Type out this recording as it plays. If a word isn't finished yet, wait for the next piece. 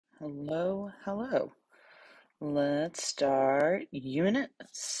Hello, hello. Let's start Unit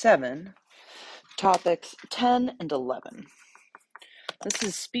 7, Topics 10 and 11. This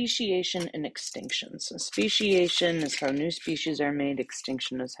is speciation and extinction. So speciation is how new species are made,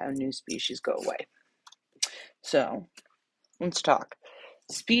 extinction is how new species go away. So let's talk.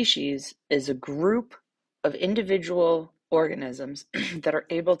 Species is a group of individual organisms that are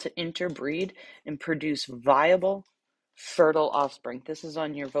able to interbreed and produce viable, fertile offspring. This is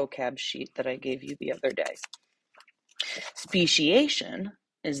on your vocab sheet that I gave you the other day. Speciation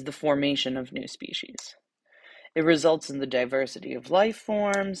is the formation of new species. It results in the diversity of life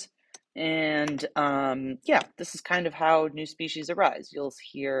forms, and this is kind of how new species arise. You'll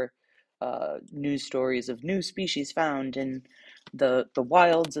hear news stories of new species found in the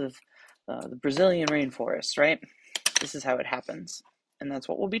wilds of the Brazilian rainforest, right? This is how it happens, and that's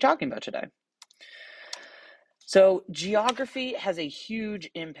what we'll be talking about today. So geography has a huge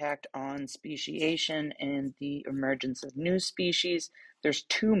impact on speciation and the emergence of new species. There's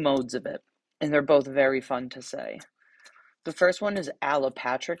two modes of it, and they're both very fun to say. The first one is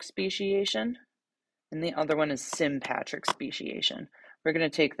allopatric speciation, and the other one is sympatric speciation. We're going to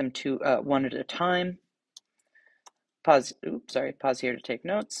take them one at a time. Pause here to take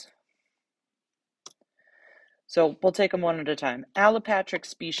notes. So we'll take them one at a time. Allopatric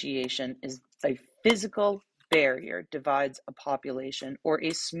speciation is a physical barrier divides a population, or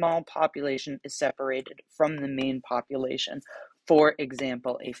a small population is separated from the main population. For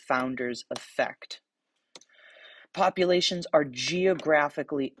example, a founder's effect. Populations are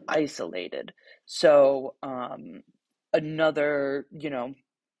geographically isolated. So there's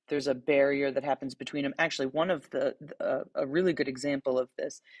a barrier that happens between them. Actually, one of a really good example of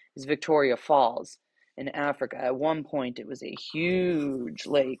this is Victoria Falls in Africa. At one point, it was a huge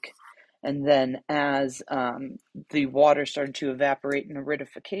lake. And then as the water started to evaporate and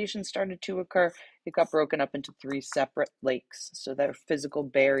aridification started to occur, it got broken up into 3 separate lakes. So that physical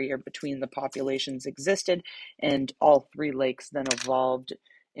barrier between the populations existed, and all 3 lakes then evolved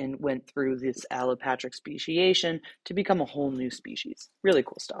and went through this allopatric speciation to become a whole new species. Really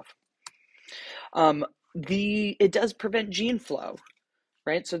cool stuff. It does prevent gene flow,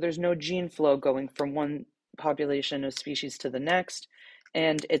 right? So there's no gene flow going from one population of species to the next,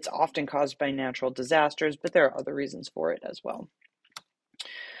 and it's often caused by natural disasters, but there are other reasons for it as well.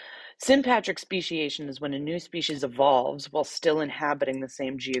 Sympatric speciation is when a new species evolves while still inhabiting the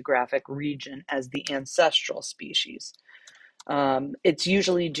same geographic region as the ancestral species. It's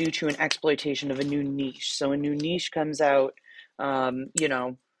usually due to an exploitation of a new niche. So a new niche comes out,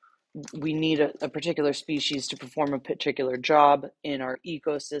 we need a particular species to perform a particular job in our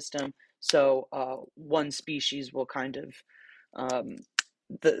ecosystem. So one species will kind of,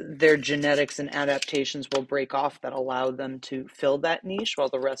 their genetics and adaptations will break off that allow them to fill that niche while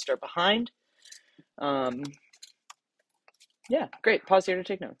the rest are behind. Great. Pause here to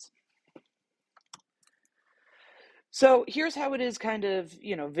take notes. So here's how it is kind of,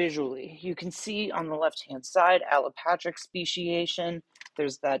 visually. You can see on the left-hand side, allopatric speciation.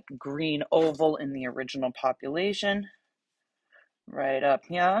 There's that green oval in the original population right up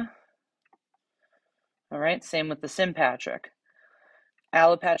here. All right, same with the sympatric.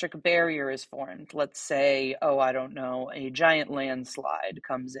 Allopatric barrier is formed. Let's say, a giant landslide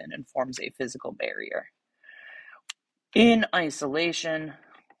comes in and forms a physical barrier. In isolation,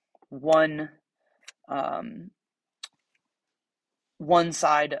 one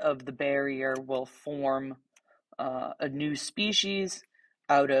side of the barrier will form a new species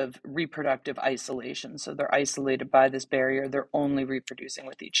out of reproductive isolation. So they're isolated by this barrier. They're only reproducing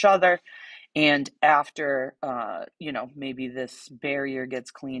with each other. And after, maybe this barrier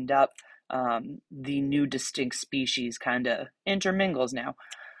gets cleaned up, the new distinct species kind of intermingles now.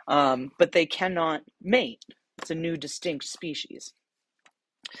 But they cannot mate. It's a new distinct species.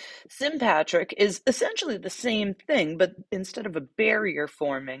 Sympatric is essentially the same thing, but instead of a barrier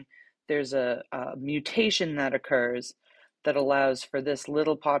forming, there's a mutation that occurs that allows for this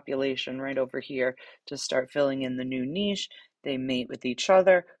little population right over here to start filling in the new niche. They mate with each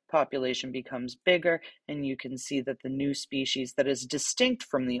other, population becomes bigger, and you can see that the new species that is distinct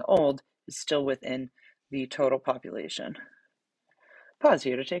from the old is still within the total population. Pause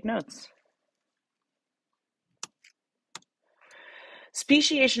here to take notes.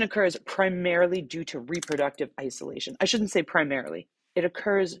 Speciation occurs primarily due to reproductive isolation. I shouldn't say primarily. It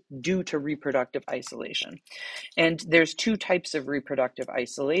occurs due to reproductive isolation. And there's 2 types of reproductive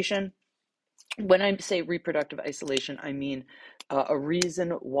isolation. When I say reproductive isolation, I mean a reason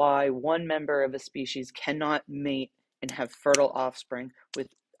why one member of a species cannot mate and have fertile offspring with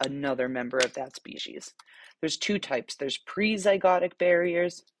another member of that species. There's 2 types. There's prezygotic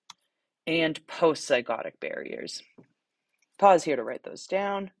barriers and postzygotic barriers. Pause here to write those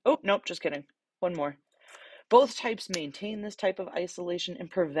down. Oh, nope, just kidding. One more. Both types maintain this type of isolation and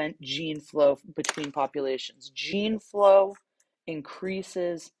prevent gene flow between populations. Gene flow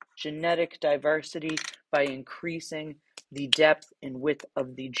increases genetic diversity by increasing the depth and width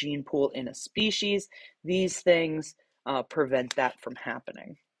of the gene pool in a species. These things prevent that from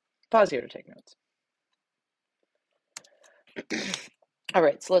happening. Pause here to take notes. All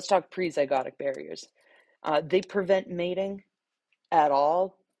right, so let's talk prezygotic barriers. They prevent mating at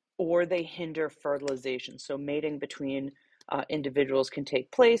all, or they hinder fertilization. So mating between individuals can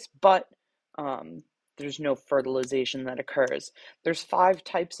take place, but there's no fertilization that occurs. There's 5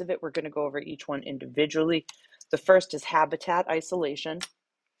 types of it. We're going to go over each one individually. The first is habitat isolation.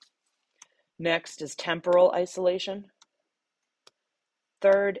 Next is temporal isolation.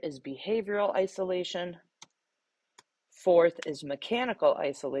 Third is behavioral isolation. Fourth is mechanical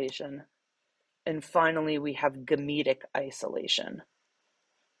isolation. And finally, we have gametic isolation.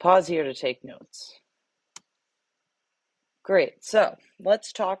 Pause here to take notes. Great, so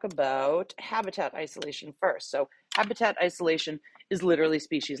let's talk about habitat isolation first. So habitat isolation is literally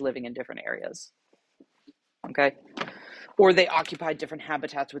species living in different areas, okay? Or they occupy different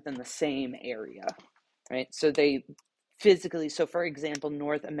habitats within the same area, right? So they physically, so for example,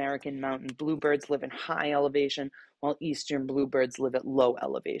 North American mountain bluebirds live in high elevation, while Eastern bluebirds live at low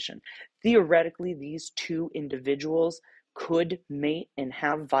elevation. Theoretically, these two individuals could mate and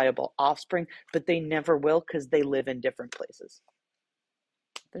have viable offspring, but they never will because they live in different places.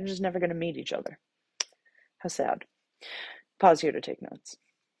 They're just never going to meet each other. How sad. Pause here to take notes.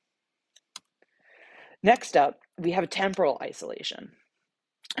 Next up, we have temporal isolation.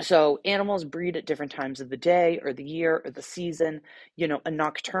 So animals breed at different times of the day or the year or the season. You know, a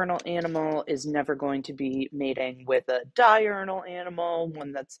nocturnal animal is never going to be mating with a diurnal animal,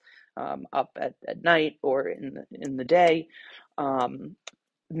 one that's up at night or in the day.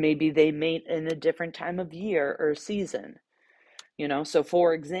 Maybe they mate in a different time of year or season. You know, so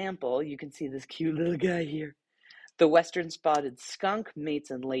for example, you can see this cute little guy here. The western spotted skunk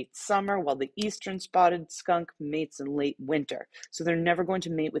mates in late summer, while the eastern spotted skunk mates in late winter. So they're never going to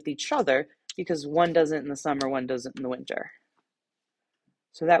mate with each other because one doesn't in the summer, one doesn't in the winter.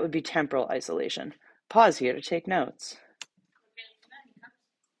 So that would be temporal isolation. Pause here to take notes.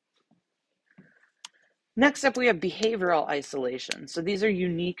 Next up, we have behavioral isolation. So these are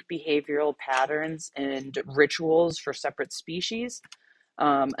unique behavioral patterns and rituals for separate species.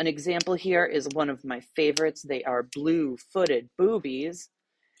 An example here is one of my favorites. They are blue-footed boobies,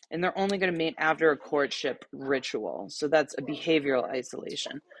 and they're only going to mate after a courtship ritual. So that's a behavioral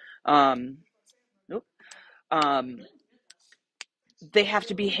isolation. They have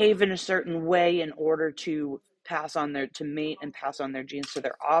to behave in a certain way in order to mate and pass on their genes to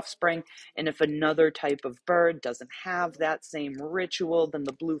their offspring. And if another type of bird doesn't have that same ritual, then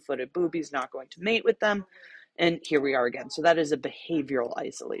the blue-footed booby is not going to mate with them. And here we are again. So that is a behavioral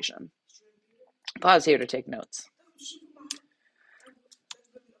isolation. Pause here to take notes.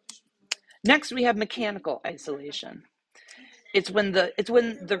 Next, we have mechanical isolation. It's when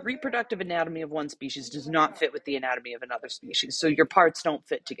the reproductive anatomy of one species does not fit with the anatomy of another species. So your parts don't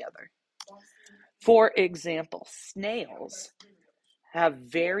fit together. For example, snails have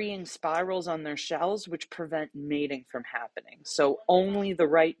varying spirals on their shells which prevent mating from happening. So only the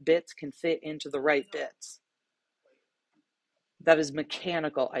right bits can fit into the right bits. That is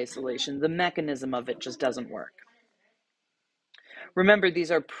mechanical isolation. The mechanism of it just doesn't work. Remember,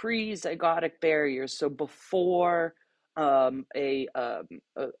 these are pre-zygotic barriers, so before a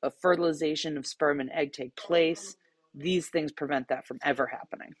fertilization of sperm and egg take place, these things prevent that from ever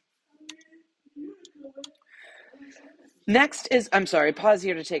happening. Next is, I'm sorry, pause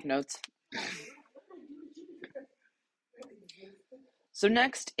here to take notes. So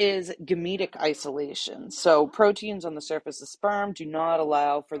next is gametic isolation. So proteins on the surface of sperm do not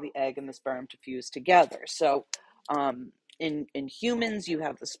allow for the egg and the sperm to fuse together. So in humans, you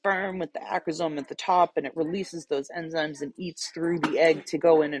have the sperm with the acrosome at the top, and it releases those enzymes and eats through the egg to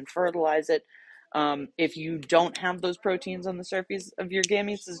go in and fertilize it. If you don't have those proteins on the surface of your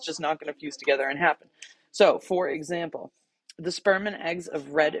gametes, it's just not going to fuse together and happen. So, for example, the sperm and eggs of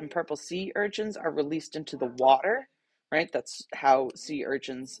red and purple sea urchins are released into the water, right? That's how sea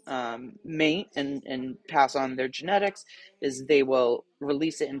urchins mate and pass on their genetics, is they will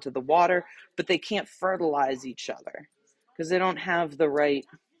release it into the water, but they can't fertilize each other because they don't have the right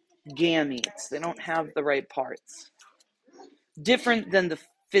gametes. They don't have the right parts. Different than the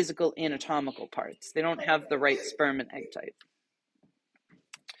physical anatomical parts. They don't have the right sperm and egg type.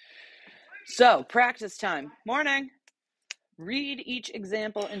 So, practice time. Morning. Read each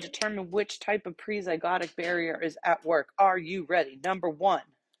example and determine which type of prezygotic barrier is at work. Are you ready? Number 1.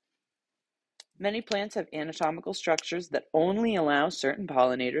 Many plants have anatomical structures that only allow certain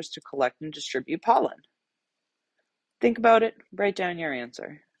pollinators to collect and distribute pollen. Think about it. Write down your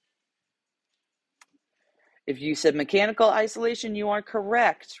answer. If you said mechanical isolation, you are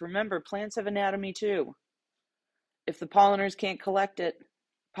correct. Remember, plants have anatomy too. If the pollinators, can't collect it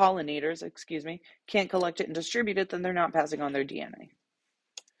and distribute it, then they're not passing on their DNA.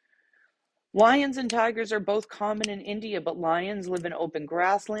 Lions and tigers are both common in India, but lions live in open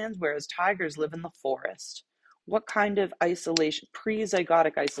grasslands, whereas tigers live in the forest. What kind of isolation,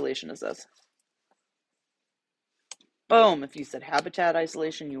 prezygotic isolation, is this? Boom. If you said habitat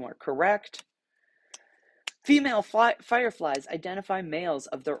isolation, you are correct. Female fireflies identify males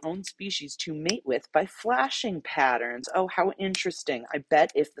of their own species to mate with by flashing patterns. Oh, how interesting. I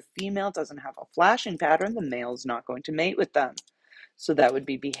bet if the female doesn't have a flashing pattern, the male is not going to mate with them. So that would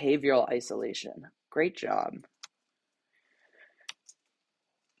be behavioral isolation. Great job.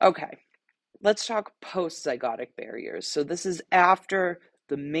 Okay, let's talk post-zygotic barriers. So this is after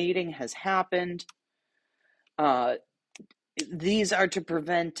the mating has happened. These are to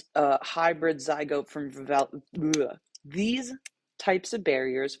prevent hybrid zygote from These types of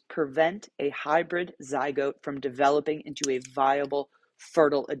barriers prevent a hybrid zygote from developing into a viable,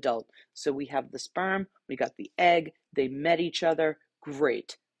 fertile adult. So we have the sperm, we got the egg, they met each other,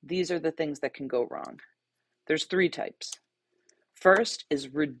 great. These are the things that can go wrong. There's 3 types. First is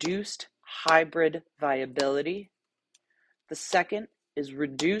reduced hybrid viability. The second is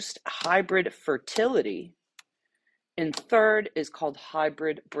reduced hybrid fertility. And third is called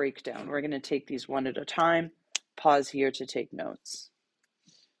hybrid breakdown. We're going to take these one at a time. Pause here to take notes.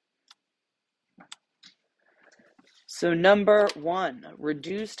 So number 1,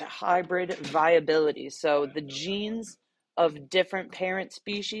 reduced hybrid viability. So the genes of different parent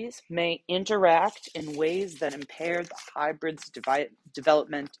species may interact in ways that impair the hybrid's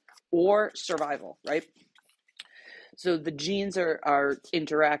development or survival, right? So the genes are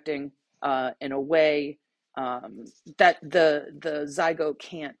interacting in a way that the zygote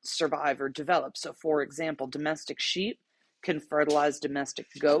can't survive or develop. So for example, domestic sheep can fertilize domestic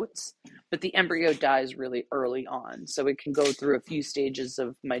goats, but the embryo dies really early on. So it can go through a few stages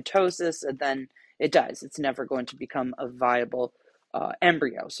of mitosis and then it dies. It's never going to become a viable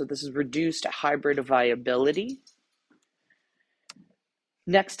embryo. So this is reduced hybrid viability.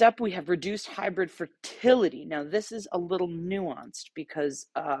 Next up, we have reduced hybrid fertility. Now, this is a little nuanced because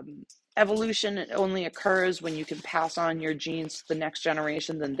evolution only occurs when you can pass on your genes to the next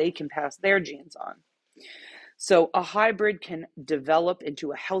generation, then they can pass their genes on. So a hybrid can develop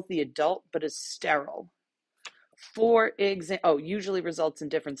into a healthy adult, but is sterile. For example, usually results in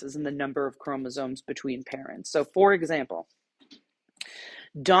differences in the number of chromosomes between parents. So for example,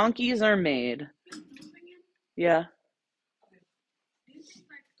 donkeys are made. Yeah.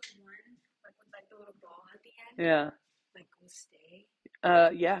 Yeah. Like will stay?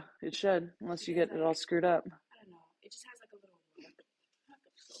 Yeah, it should, unless you get it all screwed up. I don't know. It just has like a little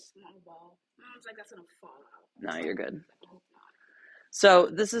small ball. It's like that's gonna fall out. No, you're good. I hope not. So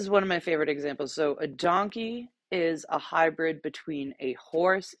this is one of my favorite examples. So a donkey is a hybrid between a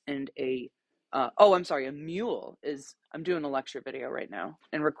horse and a a mule is, I'm doing a lecture video right now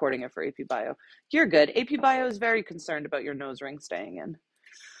and recording it for AP Bio. You're good. AP Bio is very concerned about your nose ring staying in.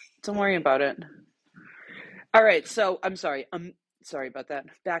 Don't worry about it. All right, so I'm sorry about that.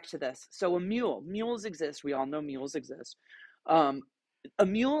 Back to this. So mules exist. We all know mules exist. A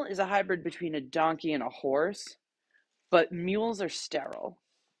mule is a hybrid between a donkey and a horse, but mules are sterile.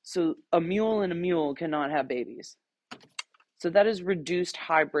 So a mule and a mule cannot have babies. So that is reduced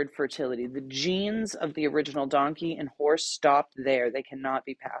hybrid fertility. The genes of the original donkey and horse stopped there. They cannot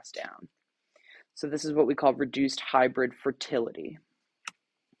be passed down. So this is what we call reduced hybrid fertility.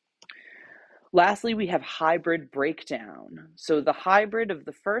 Lastly, we have hybrid breakdown. So the hybrid of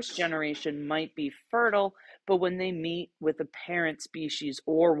the first generation might be fertile, but when they meet with a parent species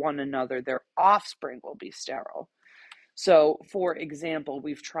or one another, their offspring will be sterile. So, for example,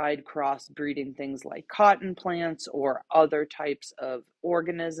 we've tried crossbreeding things like cotton plants or other types of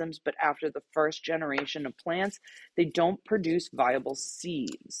organisms, but after the first generation of plants, they don't produce viable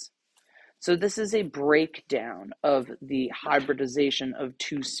seeds. So this is a breakdown of the hybridization of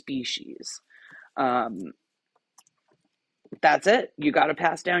 2 species. That's it. You got to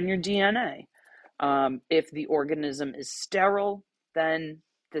pass down your DNA. If the organism is sterile, then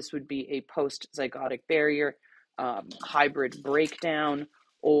this would be a post-zygotic barrier, hybrid breakdown,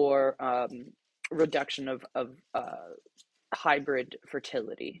 or reduction of hybrid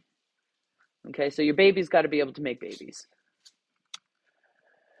fertility. Okay, so your baby's got to be able to make babies.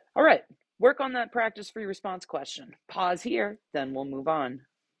 All right, work on that practice-free response question. Pause here, then we'll move on.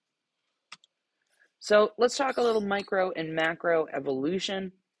 So let's talk a little micro and macro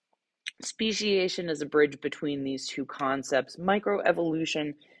evolution. Speciation is a bridge between these two concepts.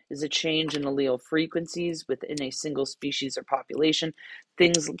 Microevolution is a change in allele frequencies within a single species or population.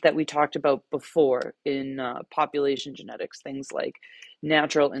 Things that we talked about before in population genetics, things like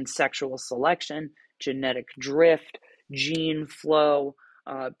natural and sexual selection, genetic drift, gene flow,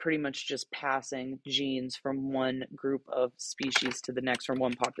 pretty much just passing genes from one group of species to the next, from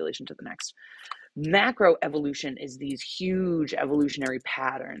one population to the next. Macroevolution is these huge evolutionary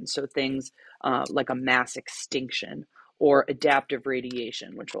patterns, so things like a mass extinction or adaptive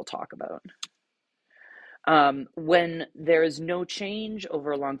radiation, which we'll talk about. When there is no change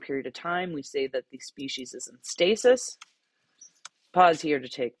over a long period of time, we say that the species is in stasis. Pause here to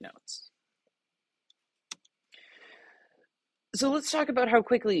take notes. So let's talk about how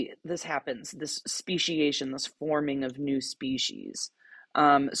quickly this happens, this speciation, this forming of new species.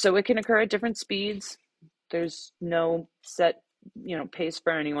 So it can occur at different speeds. There's no set, pace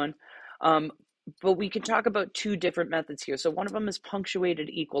for anyone. But we can talk about two different methods here. So one of them is punctuated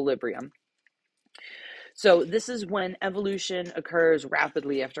equilibrium. So this is when evolution occurs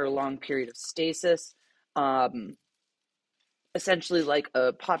rapidly after a long period of stasis. Essentially, like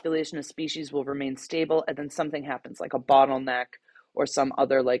a population of species will remain stable, and then something happens, like a bottleneck or some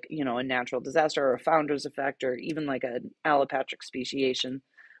other, like, a natural disaster or a founder's effect, or even like an allopatric speciation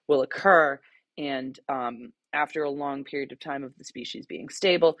will occur. And after a long period of time of the species being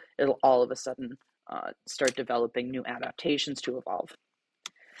stable, it'll all of a sudden start developing new adaptations to evolve.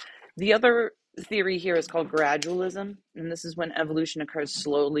 The other theory here is called gradualism, and this is when evolution occurs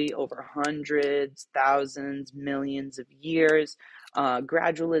slowly over hundreds, thousands, millions of years.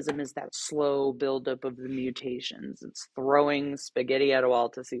 Gradualism is that slow buildup of the mutations. It's throwing spaghetti at a wall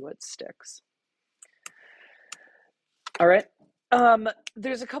to see what sticks. All right.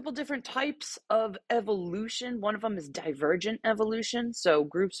 There's a couple different types of evolution. One of them is divergent evolution. So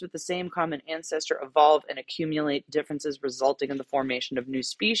groups with the same common ancestor evolve and accumulate differences, resulting in the formation of new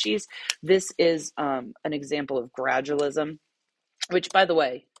species. This is an example of gradualism, which, by the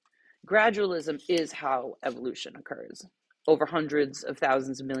way, gradualism is how evolution occurs over hundreds of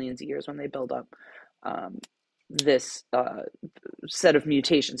thousands of millions of years when they build up this set of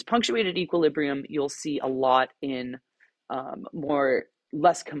mutations. Punctuated equilibrium, you'll see a lot in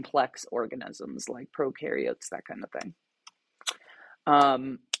less complex organisms like prokaryotes, that kind of thing.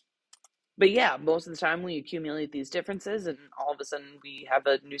 But yeah, most of the time we accumulate these differences and all of a sudden we have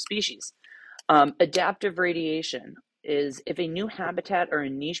a new species. Adaptive radiation is if a new habitat or a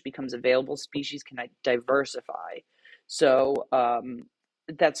niche becomes available, species can diversify. So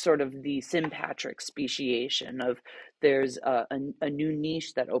that's sort of the sympatric speciation of there's a new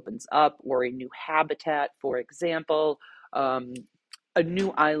niche that opens up, or a new habitat, for example, a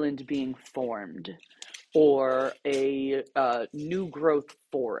new island being formed, or a new growth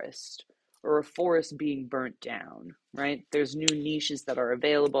forest, or a forest being burnt down, right? There's new niches that are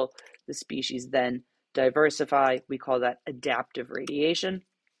available. The species then diversify. We call that adaptive radiation.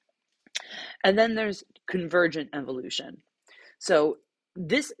 And then there's convergent evolution. So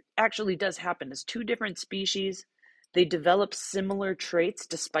this actually does happen as two different species. They develop similar traits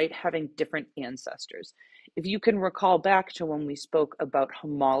despite having different ancestors. If you can recall back to when we spoke about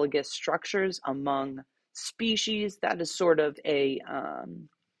homologous structures among species, that is sort of a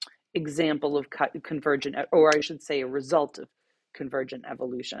example of convergent, or I should say a result of convergent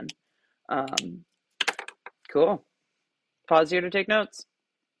evolution. Cool. Pause here to take notes.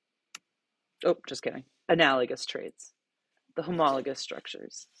 Oh, just kidding. Analogous traits. The homologous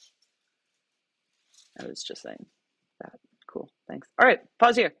structures. I was just saying that. Cool. Thanks. All right.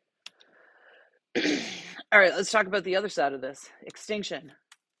 Pause here. All right. Let's talk about the other side of this. Extinction.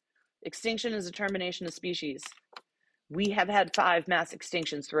 Extinction is a termination of species. We have had 5 mass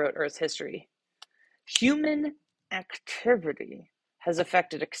extinctions throughout Earth's history. Human activity has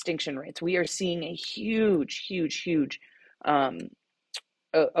affected extinction rates. We are seeing a huge, an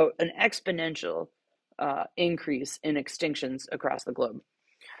exponential increase in extinctions across the globe.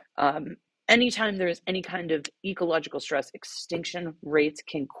 Anytime there is any kind of ecological stress, extinction rates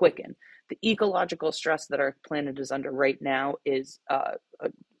can quicken. The ecological stress that our planet is under right now is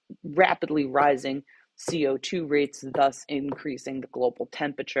rapidly rising CO2 rates, thus increasing the global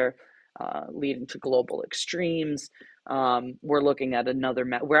temperature, leading to global extremes. We're looking at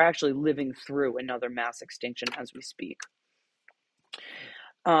we're actually living through another mass extinction as we speak.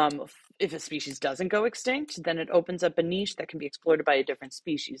 If a species doesn't go extinct, then it opens up a niche that can be exploited by a different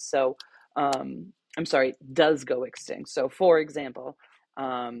species. So, does go extinct. So, for example,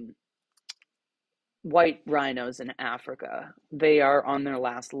 white rhinos in Africa. They are on their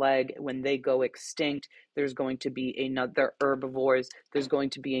last leg. When they go extinct, there's going to be another herbivores. There's going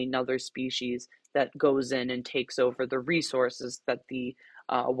to be another species that goes in and takes over the resources that the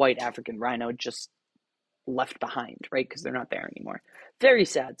white African rhino just left behind, right? Because they're not there anymore. Very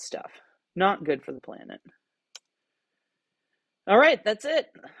sad stuff. Not good for the planet. All right, that's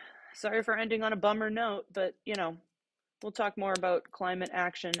it. Sorry for ending on a bummer note, but we'll talk more about climate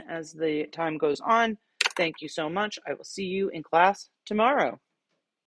action as the time goes on. Thank you so much. I will see you in class tomorrow.